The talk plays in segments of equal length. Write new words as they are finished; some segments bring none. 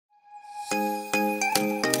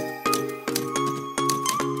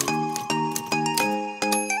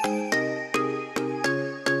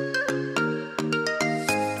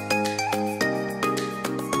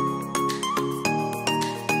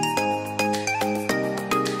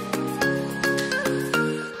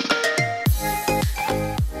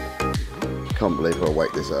can't believe we're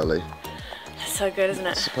awake this early. It's so good, isn't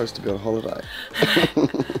it? It's supposed to be on holiday.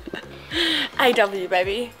 AW,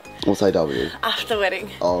 baby. What's AW? After the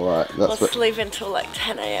wedding. Oh, right. We'll sleep until like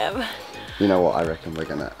 10 AM. You know what? I reckon we're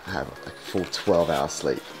going to have a full 12 hours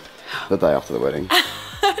sleep the day after the wedding.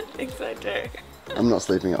 I think so too. I'm not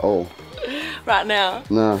sleeping at all. Right now?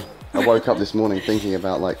 No. I woke up this morning thinking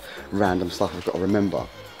about like random stuff I've got to remember.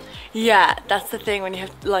 Yeah, that's the thing when you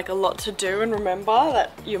have like a lot to do and remember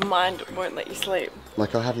that your mind won't let you sleep.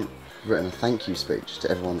 Like I haven't written a thank you speech to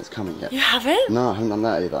everyone that's coming yet. You haven't? No, I haven't done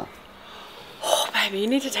that either. Oh, baby, you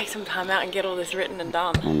need to take some time out and get all this written and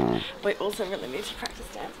done. I know. We also really need to practice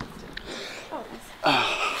dancing.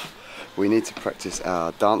 We need to practice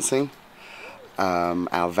our dancing,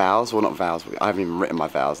 our vows. Well, not vows. I haven't even written my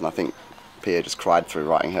vows, and I think Pia just cried through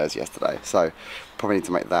writing hers yesterday. So probably need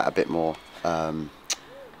to make that a bit more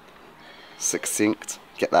succinct.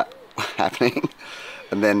 Get that happening,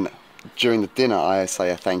 and then during the dinner, I say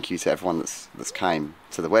a thank you to everyone that's came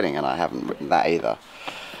to the wedding, and I haven't written that either.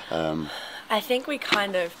 I think we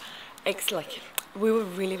kind of, we were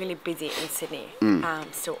really busy in Sydney,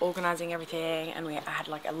 still organising everything, and I had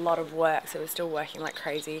like a lot of work, so we're still working like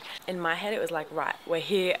crazy. In my head it was like, right, we're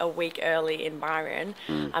here a week early in Byron.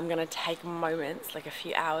 I'm going to take moments, like a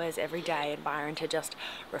few hours every day in Byron to just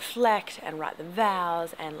reflect and write the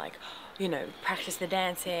vows and like, you know, practice the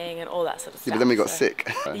dancing and all that sort of stuff. Yeah, but then we got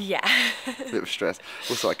sick. Yeah. A bit of stress.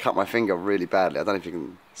 Also, I cut my finger really badly. I don't know if you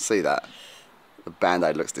can see that. The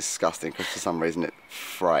band-aid looks disgusting because for some reason it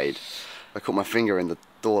frayed. I caught my finger in the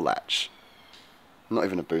door latch. Not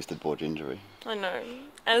even a boosted board injury. I know.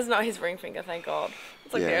 And it's not his ring finger, thank God.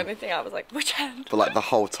 It's like the only thing I was like, which hand? But like the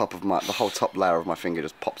whole top layer of my finger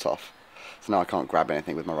just popped off. So now I can't grab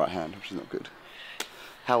anything with my right hand, which is not good.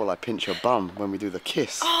 How will I pinch your bum when we do the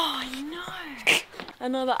kiss? Oh, no.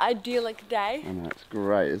 Another idyllic day. I know, it's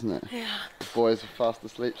great, isn't it? Yeah. The boys are fast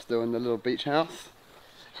asleep still in the little beach house.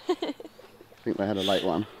 I think they had a late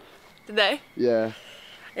one. Did they? Yeah.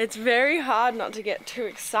 It's very hard not to get too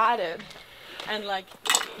excited and like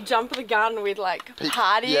jump the gun with like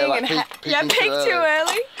partying and peak too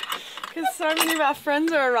early. Because so many of our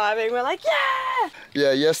friends are arriving. We're like, yeah!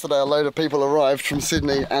 Yeah, yesterday a load of people arrived from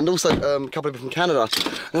Sydney and also a couple of people from Canada.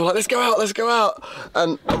 They were like, let's go out, let's go out.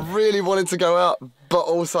 And I really wanted to go out, but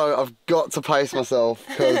also I've got to pace myself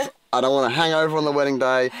because I don't want to hang over on the wedding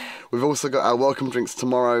day. We've also got our welcome drinks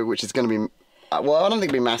tomorrow, which is going to be, well, I don't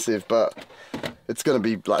think it'll be massive, but it's going to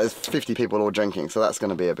be like, there's 50 people all drinking, so that's going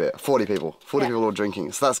to be a bit, 40 people all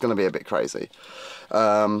drinking, so that's going to be a bit crazy.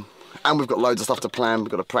 And we've got loads of stuff to plan. We've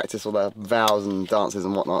got to practice all the vows and dances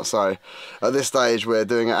and whatnot. So at this stage, we're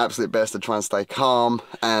doing our absolute best to try and stay calm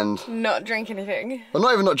and not drink anything. Well,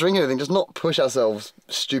 not even not drink anything, just not push ourselves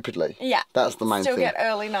stupidly. Yeah. That's the main thing. Still get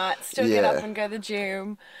early nights, still get up and go to the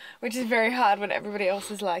gym, which is very hard when everybody else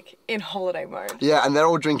is like in holiday mode. Yeah, and they're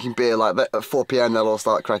all drinking beer. Like at 4 PM, they'll all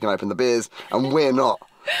start cracking open the beers, and we're not.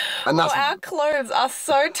 And that's, our clothes are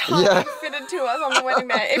so tight fitted to us on the wedding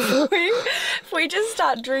day. If we just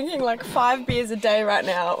start drinking like 5 beers a day right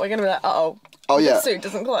now, we're gonna be like, the suit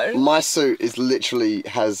doesn't close. My suit is literally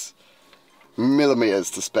has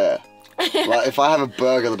millimeters to spare. Like if I have a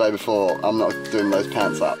burger the day before, I'm not doing those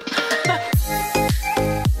pants up.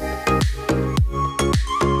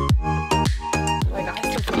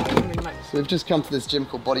 So we've just come to this gym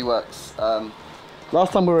called Bodyworks.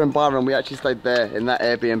 Last time we were in Byron, we actually stayed there in that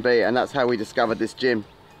Airbnb, and that's how we discovered this gym.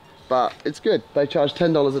 But it's good. They charge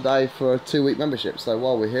 $10 a day for a 2-week membership. So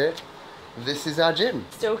while we're here, this is our gym.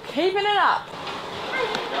 Still keeping it up.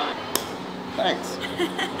 Thanks.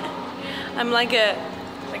 I'm like a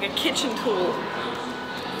kitchen tool.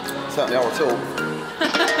 Certainly are a tool.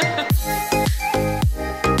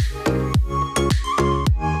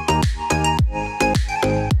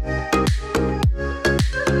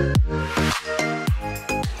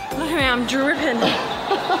 I'm dripping.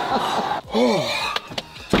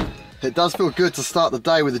 It does feel good to start the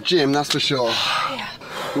day with the gym, that's for sure. Yeah.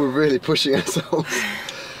 We're really pushing ourselves.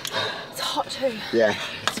 It's hot too. Yeah,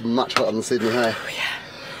 it's much hotter than Sydney, hey? Oh, yeah.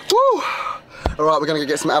 Woo! Alright, we're gonna go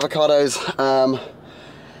get some avocados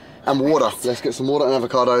and water. Let's get some water and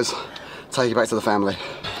avocados, take it back to the family.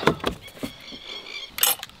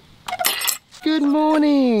 Good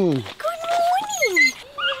morning!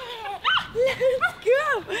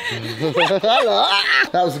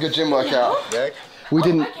 That was a good gym workout. Yeah. We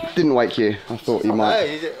didn't wake you. I thought you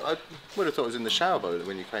might. I would have thought it was in the shower boat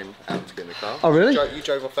when you came out to get in the car. Oh really? You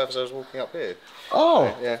drove off as I was walking up here.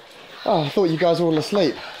 Oh. Yeah. Oh, I thought you guys were all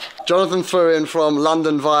asleep. Jonathan flew in from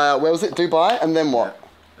London via, where was it? Dubai, and then what?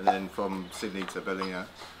 Yeah. And then from Sydney to Ballina.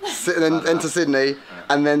 Then to Sydney,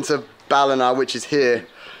 and then to Ballina, which is here.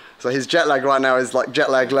 So his jet lag right now is like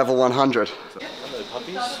jet lag level 100. Hello,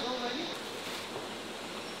 puppies.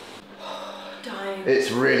 Dying.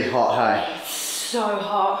 It's really hot, hey? So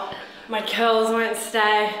hot. My curls won't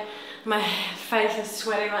stay. My face is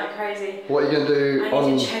sweating like crazy. What are you going to do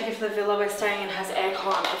I need to check if the villa we're staying in has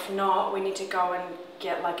aircon. If not, we need to go and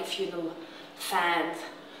get like a few little fans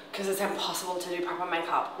because it's impossible to do proper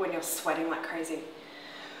makeup when you're sweating like crazy.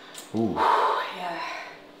 Ooh. Yeah.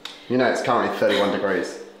 You know it's currently 31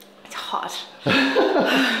 degrees. It's hot.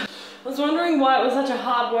 I was wondering why it was such a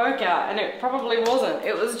hard workout, and it probably wasn't.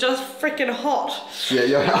 It was just freaking hot.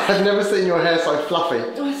 Yeah, I've never seen your hair so fluffy.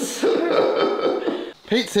 It was so...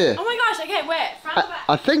 Pete's here. Oh my gosh, okay, where? Front or back?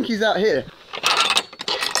 I think he's out here.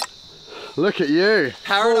 Look at you.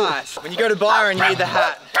 Paradise. When you go to Byron, you need the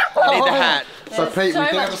hat. You need the hat. So Pete, so we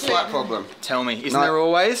do have a much slight food. problem. Tell me, isn't there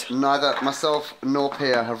always? Neither myself nor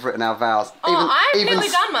Pia have written our vows. Oh, I've nearly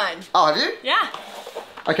done mine. Oh, have you? Yeah.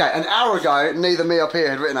 Okay, an hour ago, neither me or Pia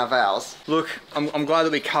had written our vows. Look, I'm glad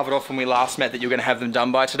that we covered off when we last met that you're going to have them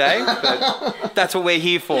done by today, but that's what we're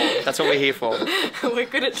here for. That's what we're here for. We're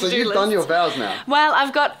good at So to-do you've lists. done your vows now? Well,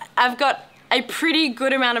 I've got a pretty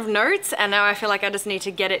good amount of notes, and now I feel like I just need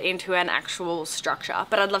to get it into an actual structure,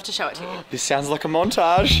 but I'd love to show it to you. This sounds like a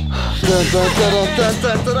montage. Dun, dun, dun, dun, dun,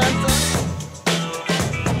 dun, dun, dun.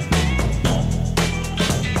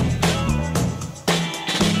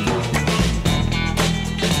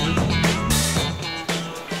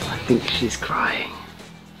 I think she's crying.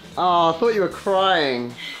 Oh, I thought you were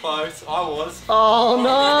crying. Close, I was. Oh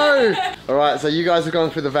no! Alright, so you guys have gone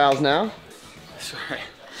through the vows now. Sorry.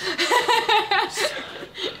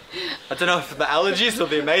 I don't know if the allergies or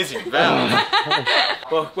the amazing vows.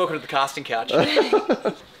 Well, welcome to the casting couch.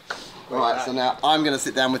 Right, so now I'm going to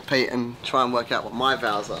sit down with Pete and try and work out what my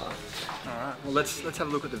vows are. Alright, well let's have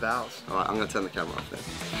a look at the vows. Alright, I'm going to turn the camera off then.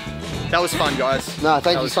 That was fun, guys. No, thank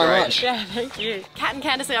That you was so great. much. Yeah, thank you. Kat and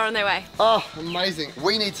Candace are on their way. Oh, amazing.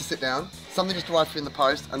 We need to sit down. Something just arrived for you in the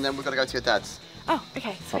post, and then we've got to go to your dad's. Oh,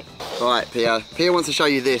 okay, sweet. Alright, Pia. Pia wants to show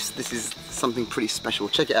you this. This is something pretty special.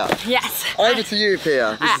 Check it out. Yes. Over to you,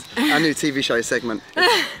 Pia. This is our new TV show segment.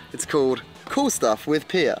 It's called Cool Stuff with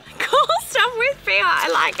Pia. Cool stuff with Pia, I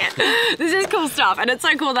like it. This is cool stuff, and it's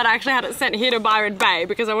so cool that I actually had it sent here to Byron Bay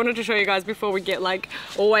because I wanted to show you guys before we get like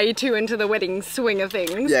way too into the wedding swing of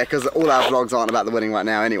things. Yeah, because all our vlogs aren't about the wedding right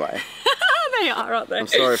now anyway. They are, aren't they? I'm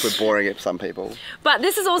sorry if we're boring it for some people. But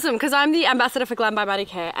this is awesome because I'm the ambassador for Glam by Maddie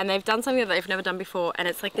Care, and they've done something that they've never done before, and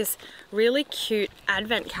it's like this really cute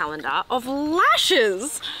advent calendar of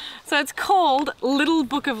lashes. So it's called Little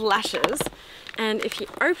Book of Lashes, and if you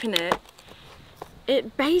open it,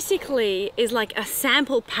 it basically is like a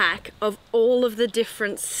sample pack of all of the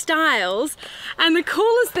different styles, and the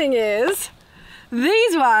coolest thing is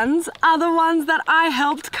these ones are the ones that I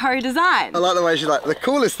helped co-design. I like the way she's like, the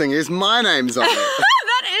coolest thing is my name's on it.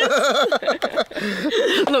 That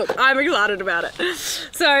is. Look, I'm excited about it.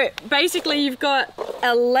 So basically you've got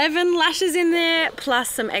 11 lashes in there, plus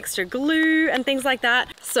some extra glue and things like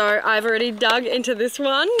that. So I've already dug into this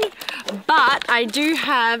one, but I do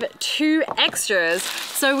have 2 extras.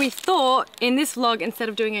 So we thought in this vlog, instead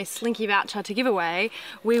of doing a Slinky voucher to give away,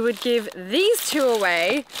 we would give these 2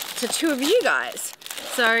 away to 2 of you guys.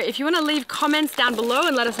 So if you want to leave comments down below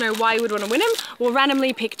and let us know why you would want to win them, we'll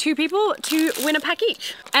randomly pick 2 people to win a pack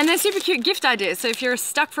each. And they're super cute gift ideas, so if you're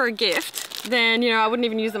stuck for a gift, then, you know, I wouldn't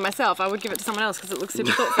even use them myself. I would give it to someone else because it looks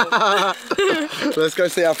super thoughtful. Let's go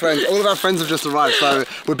see our friends. All of our friends have just arrived, so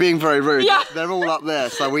we're being very rude. Yeah. They're all up there,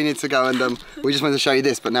 so we need to go and we just wanted to show you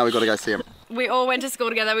this, but now we've got to go see them. We all went to school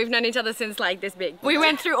together. We've known each other since like this big. We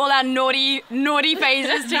went through all our naughty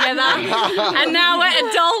phases together, and now we're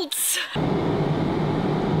adults.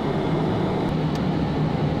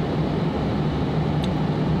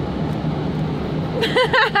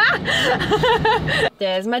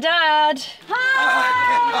 There's my dad.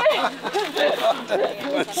 Hi!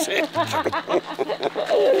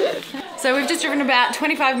 So we've just driven about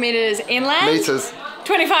 25 meters inland. Meters.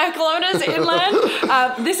 25 kilometers inland.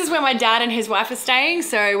 This is where my dad and his wife are staying,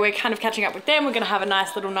 so we're kind of catching up with them. We're gonna have a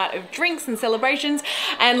nice little night of drinks and celebrations,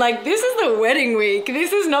 and like, this is the wedding week.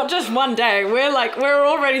 This is not just one day. We're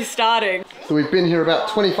already starting. So we've been here about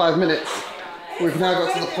 25 minutes. We've now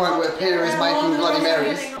got to the point where Peter is making Bloody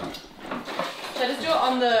Marys. So just do it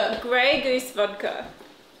on the Grey Goose vodka.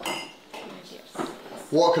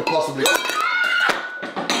 What could possibly... That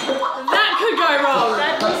could go wrong.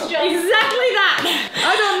 Exactly that.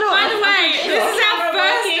 I don't know. By the way, this is our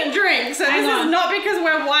first drink, so this is not because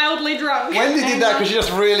we're wildly drunk. Wendy did that because she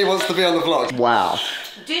just really wants to be on the vlog. Wow.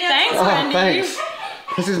 Thanks, Oh, Wendy. thanks.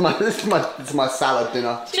 This is my salad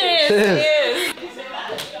dinner. Cheers. Cheers.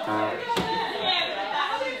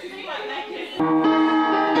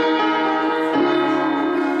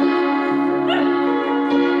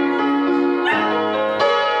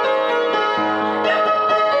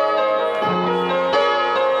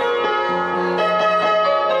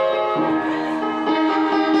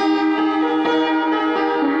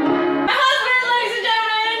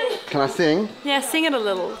 sing? Yeah, sing it a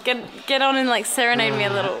little. Get on and like serenade me a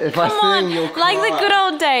little. If Come I sing, on, you'll like the cry. good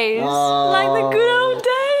old days. Like the good old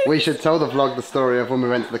days. We should tell the vlog the story of when we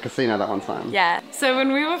went to the casino that one time. Yeah. So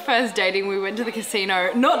when we were first dating, we went to the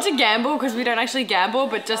casino, not to gamble because we don't actually gamble,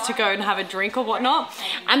 but just to go and have a drink or whatnot.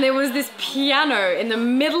 And there was this piano in the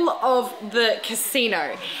middle of the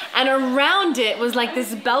casino, and around it was like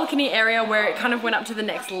this balcony area where it kind of went up to the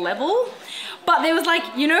next level. But there was like,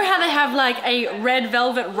 you know how they have like a red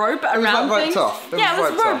velvet rope around like things? roped off. Yeah,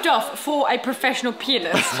 it was roped off for a professional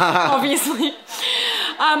pianist, obviously.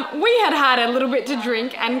 We had a little bit to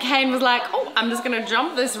drink, and Kane was like, oh, I'm just gonna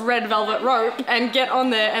jump this red velvet rope and get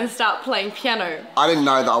on there and start playing piano. I didn't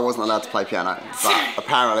know that I wasn't allowed to play piano, but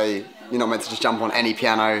apparently you're not meant to just jump on any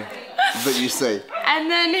piano that you see. And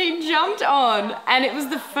then he jumped on, and it was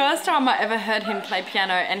the first time I ever heard him play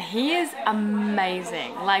piano, and he is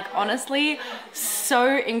amazing. Like, honestly,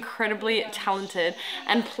 so incredibly talented,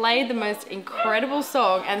 and played the most incredible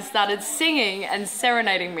song and started singing and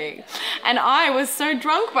serenading me. And I was so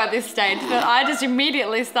drunk by this stage that I just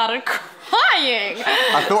immediately started crying.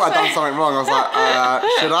 I thought I'd done something wrong. I was like,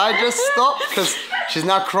 should I just stop? Because she's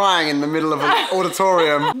now crying in the middle of an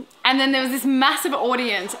auditorium. And then there was this massive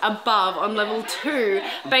audience above on level 2,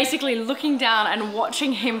 basically looking down and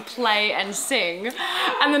watching him play and sing.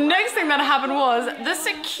 And the next thing that happened was the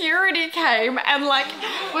security came and like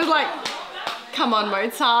was like, come on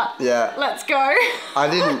Mozart, Yeah. let's go.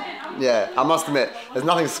 I must admit, there's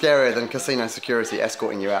nothing scarier than casino security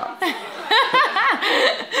escorting you out. But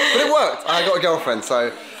it worked. I got a girlfriend,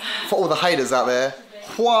 so for all the haters out there,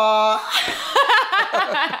 what?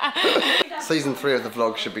 Season 3 of the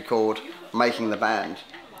vlog should be called Making the Band.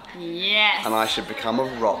 Yes. And I should become a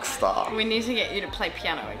rock star. We need to get you to play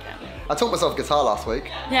piano again. I taught myself guitar last week.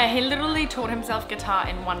 Yeah, he literally taught himself guitar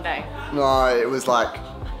in one day. No, it was like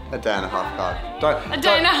a day and a half, God. A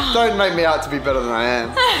day and a half. Don't make me out to be better than I am.